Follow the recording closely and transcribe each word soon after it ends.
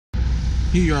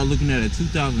Here you are looking at a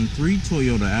 2003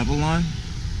 Toyota Avalon.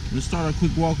 Let's start a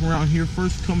quick walk around here.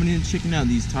 First, coming in, checking out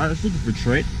these tires, looking for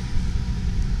tread.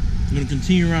 I'm going to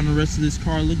continue around the rest of this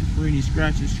car, looking for any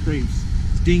scratches, scrapes,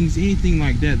 stings, anything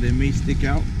like that that may stick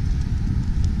out.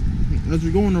 As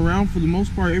we're going around, for the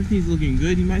most part, everything's looking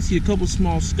good. You might see a couple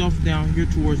small scuffs down here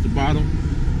towards the bottom.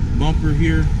 Bumper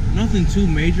here, nothing too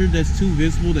major that's too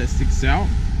visible that sticks out.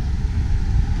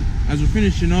 As we're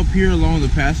finishing up here along the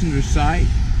passenger side,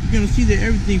 you're going to see that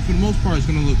everything for the most part is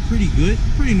going to look pretty good,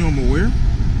 pretty normal wear.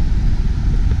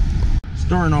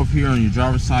 Starting off here on your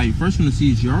driver's side, you're first going to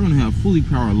see that you are going to have fully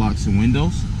powered locks and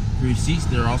windows. For your seats,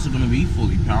 they're also going to be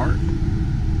fully powered.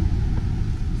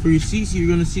 For your seats, you're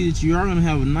going to see that you are going to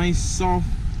have a nice soft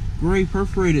gray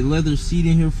perforated leather seat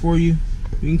in here for you.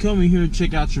 You can come in here and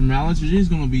check out your mileage. It is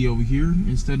going to be over here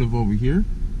instead of over here.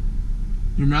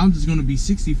 Your mileage is going to be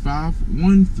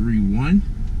 65,131.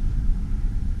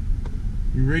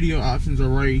 Your radio options are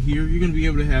right here. You're going to be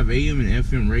able to have AM and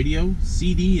FM radio.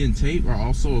 CD and tape are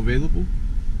also available.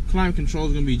 Climate control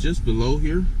is going to be just below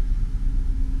here.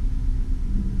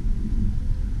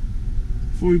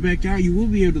 Before we back out, you will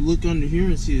be able to look under here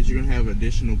and see that you're going to have an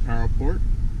additional power port.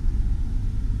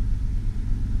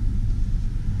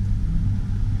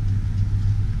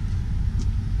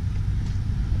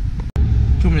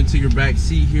 Coming into your back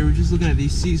seat here, we're just looking at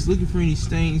these seats, looking for any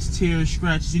stains, tears,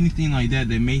 scratches, anything like that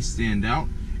that may stand out.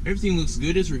 Everything looks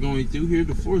good as we're going through here.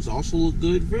 The floors also look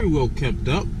good, very well kept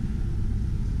up.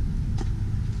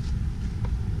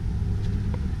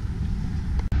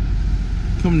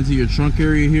 Coming into your trunk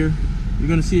area here, you're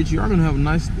going to see that you are going to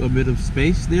have a bit of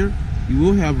space there. You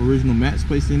will have original mats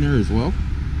placed in there as well.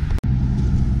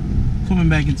 Coming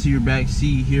back into your back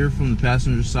seat here from the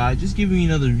passenger side, just giving you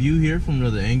another view here from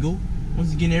another angle.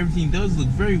 Once again, everything does look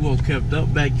very well kept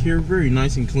up back here, very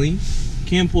nice and clean. You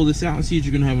can pull this out and see that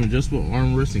you're going to have an adjustable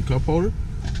armrest and cup holder.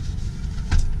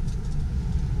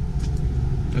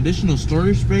 Additional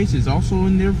storage space is also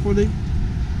in there for you.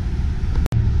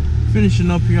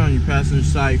 Finishing up here on your passenger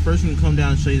side, first I'm going to come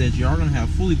down and show you that you are going to have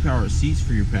fully powered seats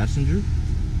for your passenger.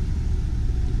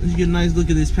 Let's get a nice look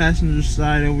at this passenger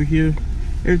side over here.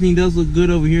 Everything does look good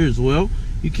over here as well.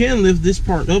 You can lift this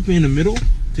part up in the middle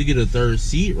to get a third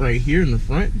seat right here in the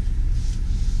front.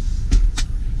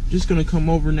 Just gonna come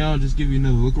over now and just give you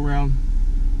another look around.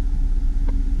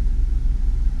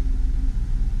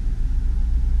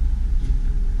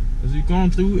 As we've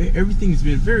gone through, everything's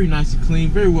been very nice and clean,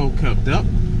 very well kept up.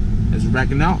 As we're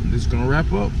backing out, this is gonna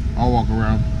wrap up. I'll walk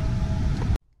around.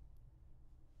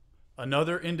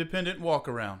 Another independent walk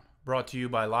around brought to you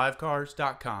by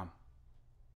livecars.com.